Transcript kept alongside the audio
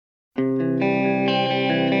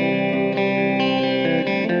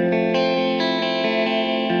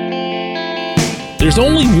There's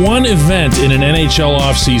only one event in an NHL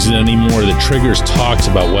offseason anymore that triggers talks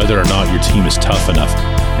about whether or not your team is tough enough.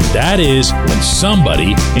 And that is when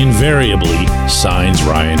somebody invariably signs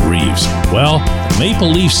Ryan Reeves. Well, the Maple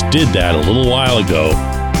Leafs did that a little while ago,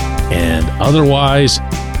 and otherwise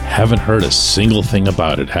haven't heard a single thing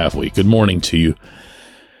about it, have we? Good morning to you.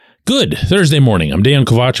 Good Thursday morning. I'm Dan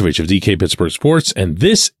Kovacevic of DK Pittsburgh Sports, and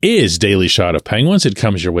this is Daily Shot of Penguins. It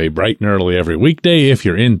comes your way bright and early every weekday if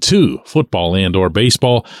you're into football and or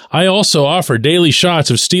baseball. I also offer daily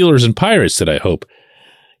shots of Steelers and Pirates that I hope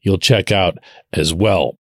you'll check out as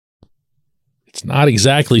well. It's not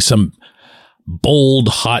exactly some bold,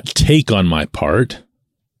 hot take on my part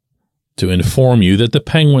to inform you that the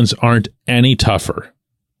Penguins aren't any tougher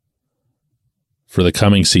for the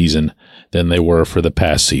coming season than they were for the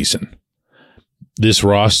past season. This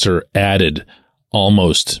roster added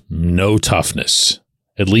almost no toughness,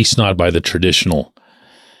 at least not by the traditional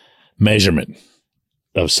measurement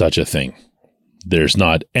of such a thing. There's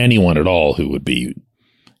not anyone at all who would be,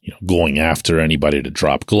 going after anybody to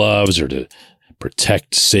drop gloves or to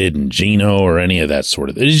protect Sid and Gino or any of that sort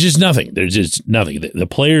of thing. There's just nothing. There's just nothing. The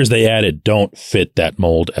players they added don't fit that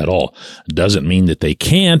mold at all. Doesn't mean that they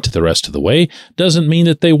can't the rest of the way. Doesn't mean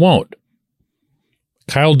that they won't.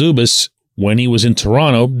 Kyle Dubas, when he was in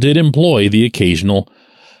Toronto, did employ the occasional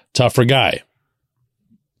tougher guy.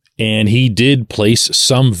 And he did place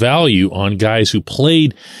some value on guys who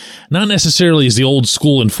played not necessarily as the old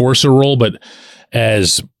school enforcer role, but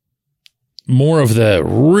as more of the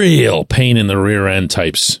real pain in the rear end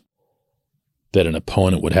types that an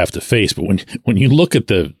opponent would have to face. But when you look at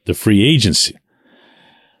the free agents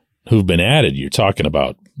who've been added, you're talking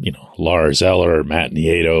about, Lars Eller, Matt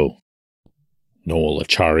Nieto, Noel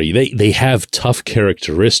Acciari. They have tough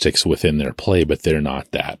characteristics within their play, but they're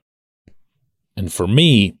not that. And for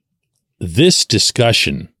me, this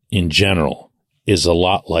discussion in general is a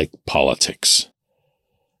lot like politics.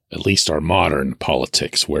 At least our modern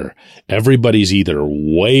politics, where everybody's either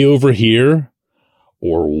way over here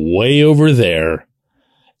or way over there.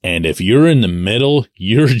 And if you're in the middle,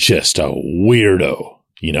 you're just a weirdo.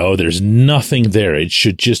 There's nothing there. It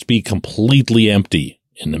should just be completely empty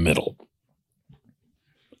in the middle.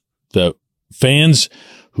 The fans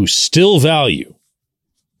who still value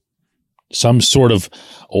some sort of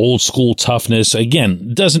old school toughness,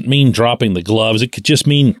 again, doesn't mean dropping the gloves. It could just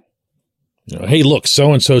mean, hey, look,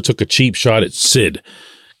 so-and-so took a cheap shot at Sid.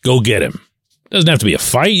 Go get him. Doesn't have to be a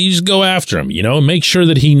fight. You just go after him, make sure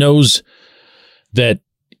that he knows that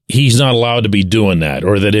he's not allowed to be doing that,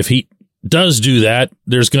 or that if he does do that,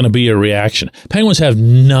 there's going to be a reaction. Penguins have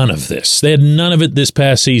none of this. They had none of it this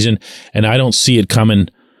past season, and I don't see it coming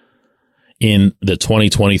in the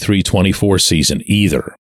 2023-24 season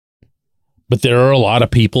either. But there are a lot of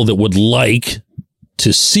people that would like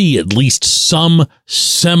to see at least some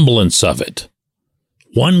semblance of it.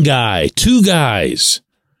 One guy, two guys,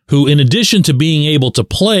 who in addition to being able to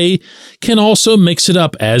play, can also mix it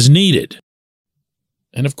up as needed.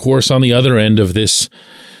 And of course, on the other end of this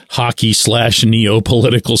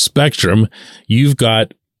hockey/neo-political spectrum, you've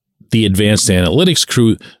got the advanced analytics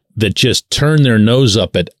crew that just turn their nose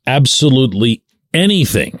up at absolutely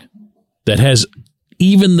anything that has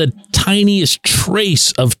even the tiniest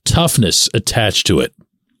trace of toughness attached to it.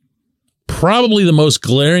 Probably the most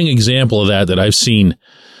glaring example of that I've seen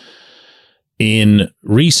in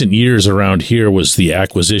recent years around here was the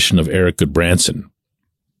acquisition of Eric Goodbranson.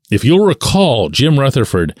 If you'll recall, Jim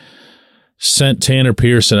Rutherford sent Tanner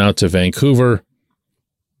Pearson out to Vancouver.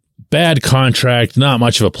 Bad contract, not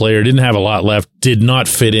much of a player, didn't have a lot left, did not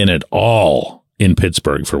fit in at all in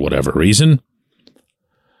Pittsburgh for whatever reason.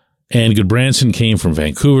 And Goodbranson came from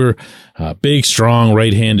Vancouver, a big, strong,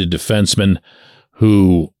 right-handed defenseman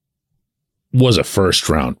who was a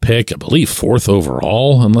first-round pick, I believe 4th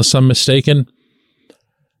overall, unless I'm mistaken,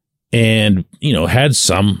 and, had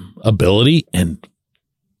some ability and,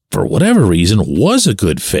 for whatever reason, was a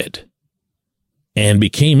good fit and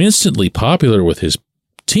became instantly popular with his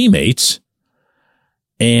teammates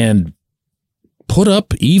and put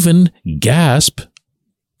up even,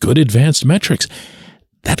 good advanced metrics.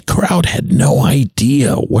 That crowd had no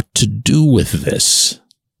idea what to do with this.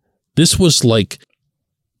 This was like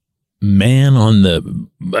man on the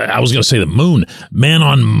moon, man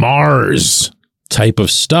on Mars type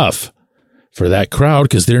of stuff for that crowd,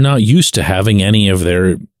 because they're not used to having any of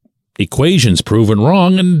their equations proven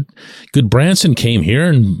wrong. And Goodbranson came here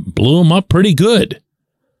and blew them up pretty good.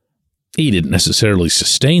 He didn't necessarily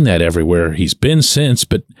sustain that everywhere he's been since,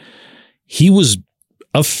 but he was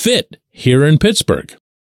a fit here in Pittsburgh.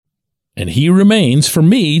 And he remains, for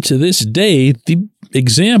me, to this day, the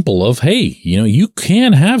example of, hey, you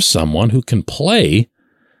can have someone who can play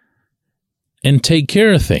and take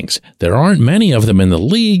care of things. There aren't many of them in the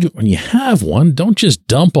league. When you have one, don't just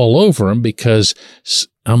dump all over them because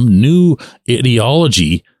some new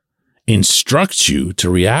ideology instructs you to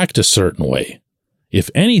react a certain way. If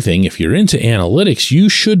anything, if you're into analytics, you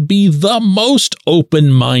should be the most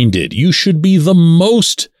open-minded. You should be the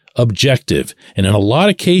most objective. And in a lot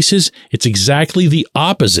of cases, it's exactly the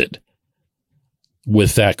opposite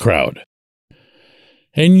with that crowd.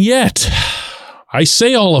 And yet, I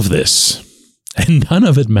say all of this, and none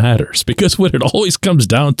of it matters, because what it always comes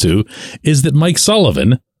down to is that Mike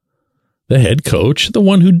Sullivan, the head coach, the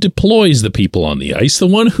one who deploys the people on the ice, the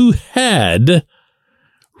one who had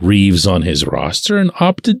Reeves on his roster and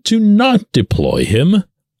opted to not deploy him,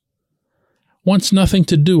 wants nothing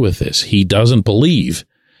to do with this. He doesn't believe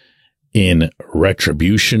in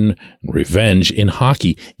retribution, revenge in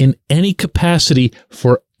hockey, in any capacity,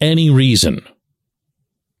 for any reason.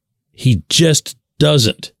 He just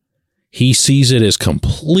doesn't. He sees it as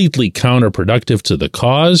completely counterproductive to the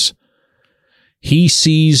cause. He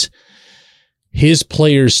sees his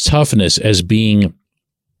players' toughness as being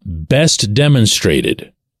best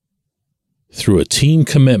demonstrated through a team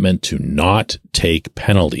commitment to not take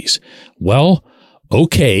penalties. Well,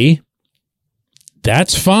 okay,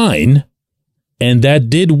 that's fine. And that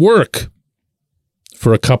did work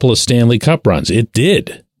for a couple of Stanley Cup runs. It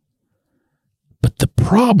did. But the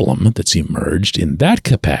problem that's emerged in that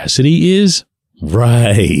capacity is,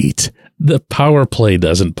 right, the power play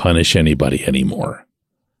doesn't punish anybody anymore.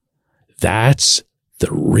 That's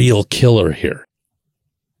the real killer here.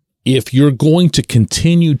 If you're going to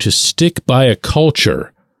continue to stick by a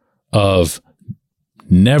culture of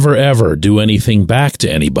never ever do anything back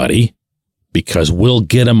to anybody because we'll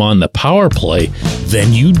get them on the power play,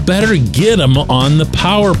 then you'd better get them on the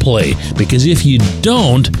power play. Because if you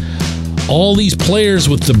don't, all these players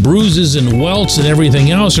with the bruises and welts and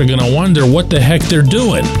everything else are going to wonder what the heck they're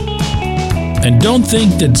doing. And don't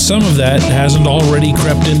think that some of that hasn't already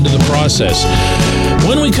crept into the process.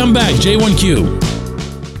 When we come back, J1Q.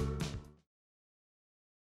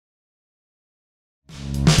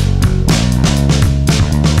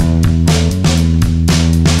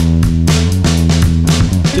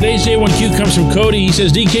 Today's J1Q comes from Cody. He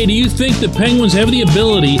says, DK, do you think the Penguins have the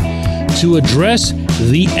ability to address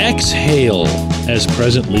the exhale as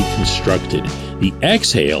presently constructed? The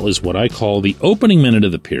exhale is what I call the opening minute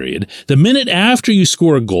of the period, the minute after you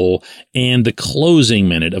score a goal, and the closing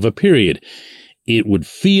minute of a period. It would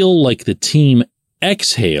feel like the team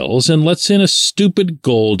exhales and lets in a stupid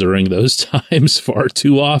goal during those times far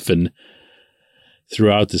too often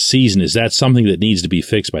throughout the season. Is that something that needs to be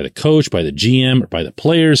fixed by the coach, by the GM, or by the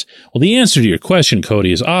players? Well, the answer to your question,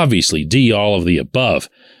 Cody, is obviously D, all of the above.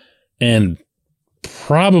 And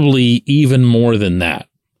probably even more than that.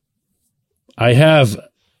 I have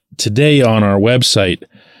today on our website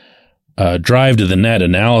Drive to the Net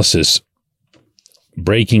analysis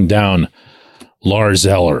breaking down Lars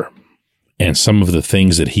Eller and some of the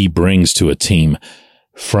things that he brings to a team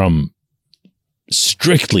from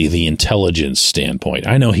strictly the intelligence standpoint.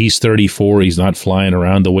 I know he's 34. He's not flying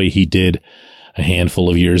around the way he did a handful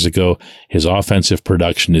of years ago. His offensive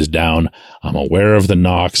production is down. I'm aware of the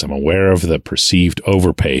knocks. I'm aware of the perceived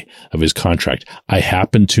overpay of his contract. I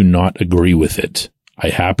happen to not agree with it. I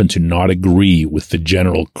happen to not agree with the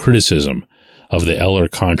general criticism of the Eller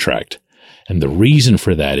contract. And the reason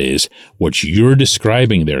for that is what you're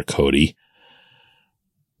describing there, Cody,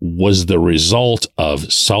 was the result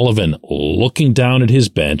of Sullivan looking down at his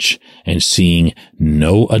bench and seeing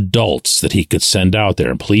no adults that he could send out there.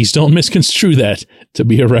 And please don't misconstrue that to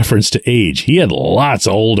be a reference to age. He had lots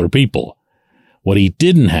of older people. What he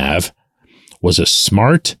didn't have was a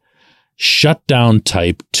smart, shutdown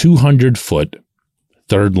type 200-foot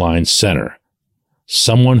third-line center.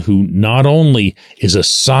 Someone who not only is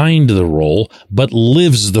assigned the role, but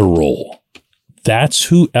lives the role. That's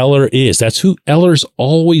who Eller is. That's who Eller's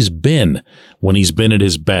always been when he's been at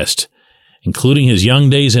his best, including his young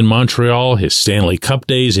days in Montreal, his Stanley Cup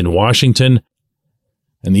days in Washington.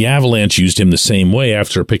 And the Avalanche used him the same way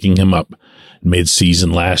after picking him up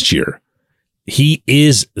mid-season last year. He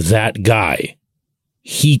is that guy.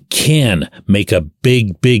 He can make a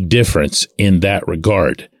big, big difference in that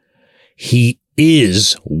regard. He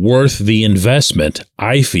is worth the investment,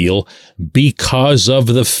 I feel, because of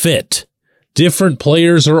the fit. Different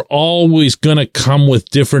players are always going to come with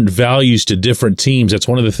different values to different teams. That's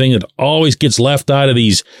one of the things that always gets left out of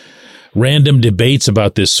these random debates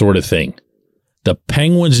about this sort of thing. The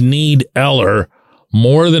Penguins need Eller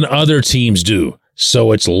more than other teams do.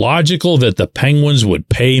 So it's logical that the Penguins would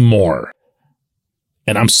pay more.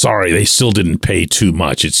 And I'm sorry, they still didn't pay too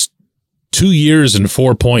much. It's 2 years and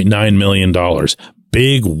 $4.9 million.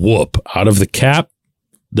 Big whoop. Out of the cap,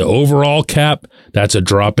 the overall cap, that's a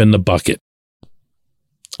drop in the bucket.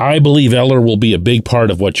 I believe Eller will be a big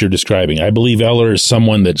part of what you're describing. I believe Eller is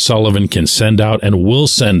someone that Sullivan can send out and will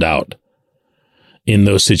send out in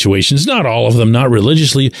those situations. Not all of them, not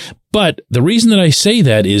religiously. But the reason that I say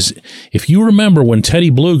that is, if you remember when Teddy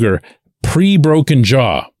Bluger, pre-broken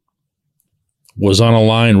jaw, was on a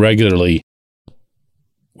line regularly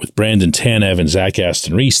with Brandon Tanev and Zach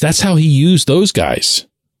Aston Reese, that's how he used those guys.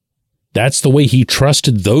 That's the way he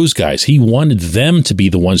trusted those guys. He wanted them to be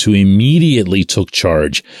the ones who immediately took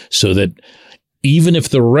charge, so that even if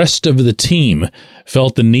the rest of the team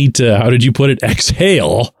felt the need to, how did you put it,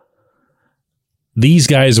 exhale, these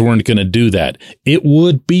guys weren't going to do that. It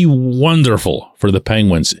would be wonderful for the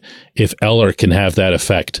Penguins if Eller can have that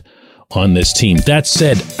effect on this team. That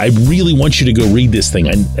said, I really want you to go read this thing.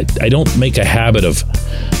 I don't make a habit of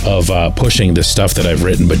pushing the stuff that I've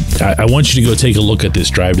written, but I want you to go take a look at this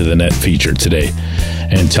Drive to the Net feature today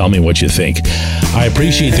and tell me what you think. I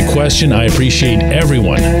appreciate the question. I appreciate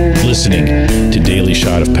everyone listening to Daily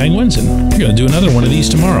Shot of Penguins, and we're going to do another one of these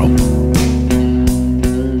tomorrow.